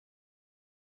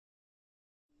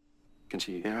Can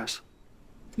she hear us?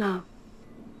 No.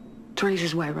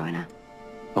 Teresa's away right now.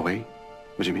 Away?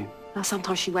 What do you mean? Now,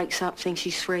 sometimes she wakes up, thinks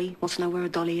she's free, wants to know where her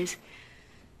dolly is.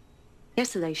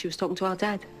 Yesterday, she was talking to our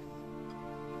dad.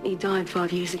 He died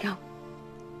 5 years ago.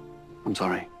 I'm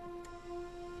sorry.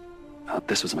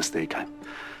 This was a mistake. I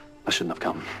shouldn't have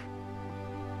come.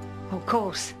 Of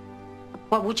course.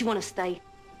 Why would you want to stay?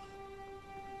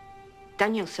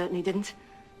 Daniel certainly didn't.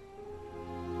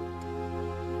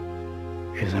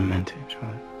 Because I meant to,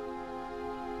 Charlotte.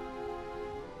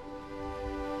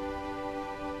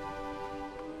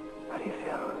 How do you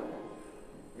feel?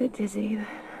 A bit dizzy.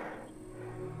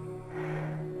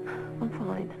 I'm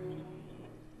fine.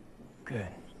 Good.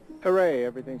 Hooray,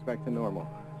 everything's back to normal.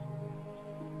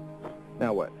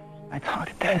 Now what? I talked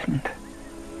to Desmond.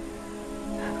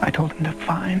 I told him to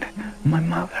find my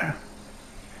mother.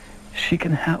 She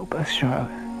can help us,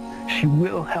 Charlotte. She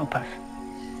will help us.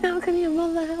 How can your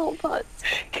mother help us?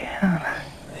 She can.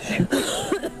 She...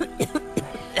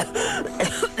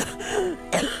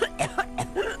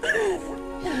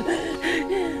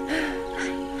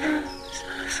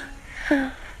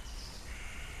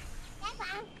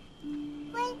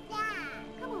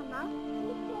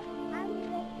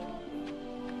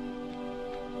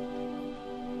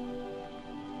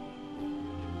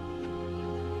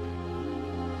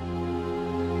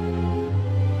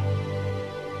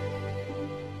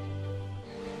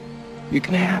 You're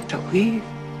gonna have to leave.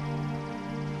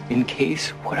 In case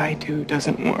what I do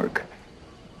doesn't work.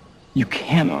 You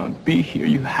cannot be here.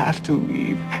 You have to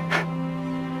leave.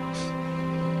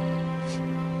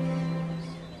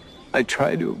 I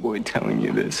tried to avoid telling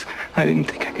you this. I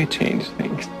didn't think I could change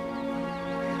things.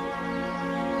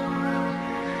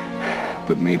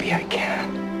 But maybe I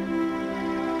can.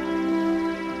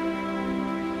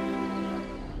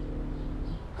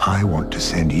 I want to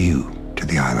send you to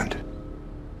the island.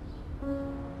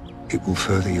 It will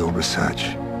further your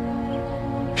research,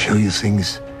 show you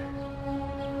things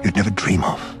you'd never dream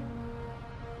of.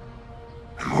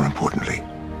 And more importantly,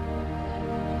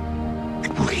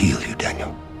 it will heal you,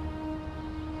 Daniel.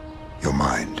 Your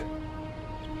mind,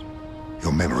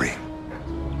 your memory.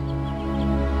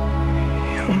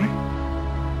 Heal me.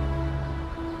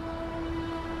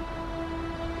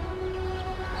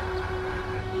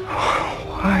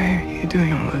 Why are you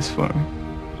doing all this for me?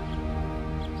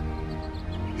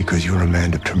 Because you're a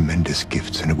man of tremendous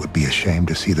gifts, and it would be a shame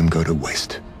to see them go to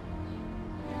waste.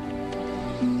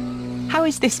 How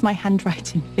is this my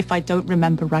handwriting if I don't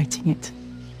remember writing it?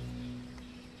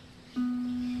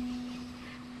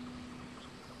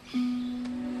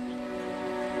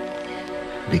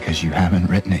 Because you haven't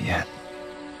written it yet.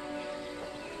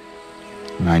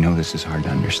 And I know this is hard to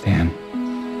understand,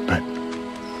 but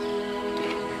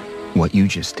what you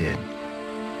just did,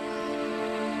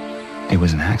 it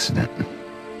was an accident.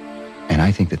 And I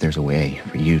think that there's a way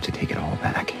for you to take it all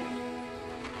back.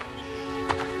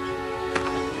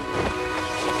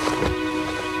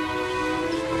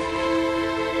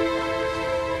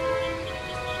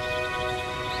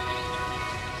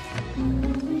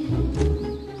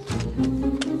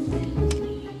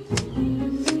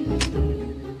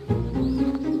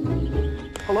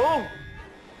 Hello?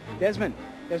 Desmond,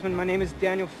 my name is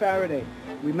Daniel Faraday.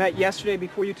 We met yesterday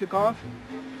before you took off,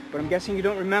 but I'm guessing you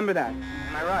don't remember that.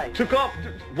 Am I right? Took off?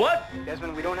 What?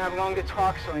 Desmond, we don't have long to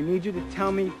talk, so I need you to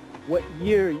tell me what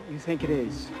year you think it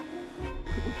is.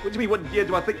 What do you mean, what year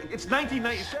do I think? It's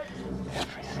 1997.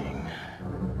 Everything.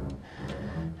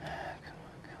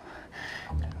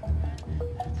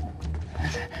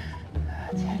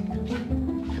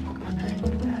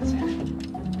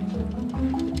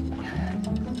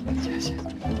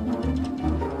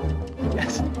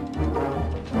 Yes.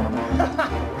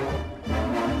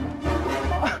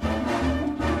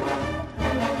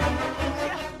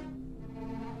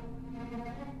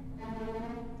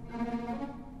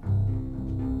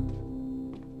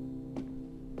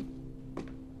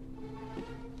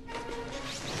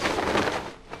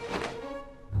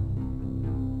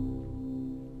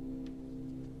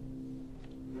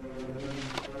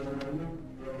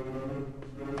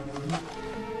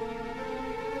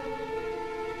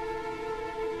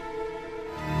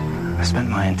 I spent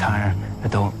my entire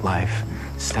adult life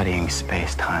studying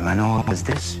space-time. I know because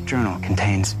this journal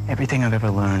contains everything I've ever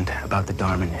learned about the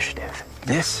Dharma Initiative.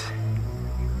 This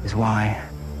is why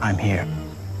I'm here.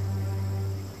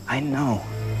 I know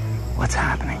what's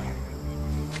happening.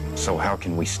 So how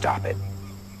can we stop it?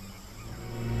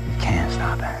 We can't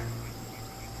stop it.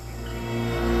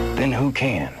 Then who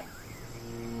can?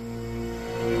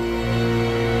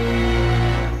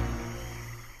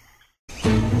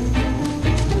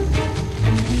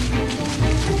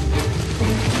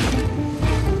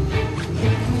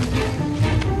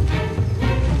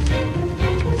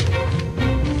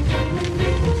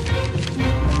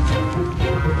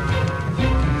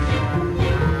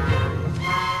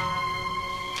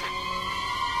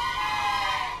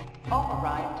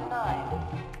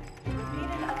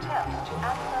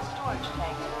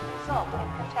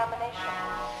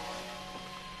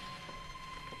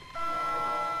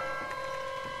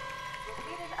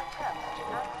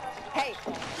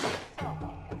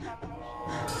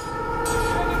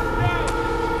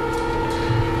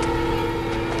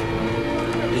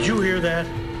 you hear that?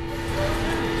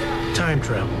 Time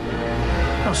travel.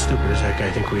 How stupid does that guy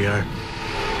think we are?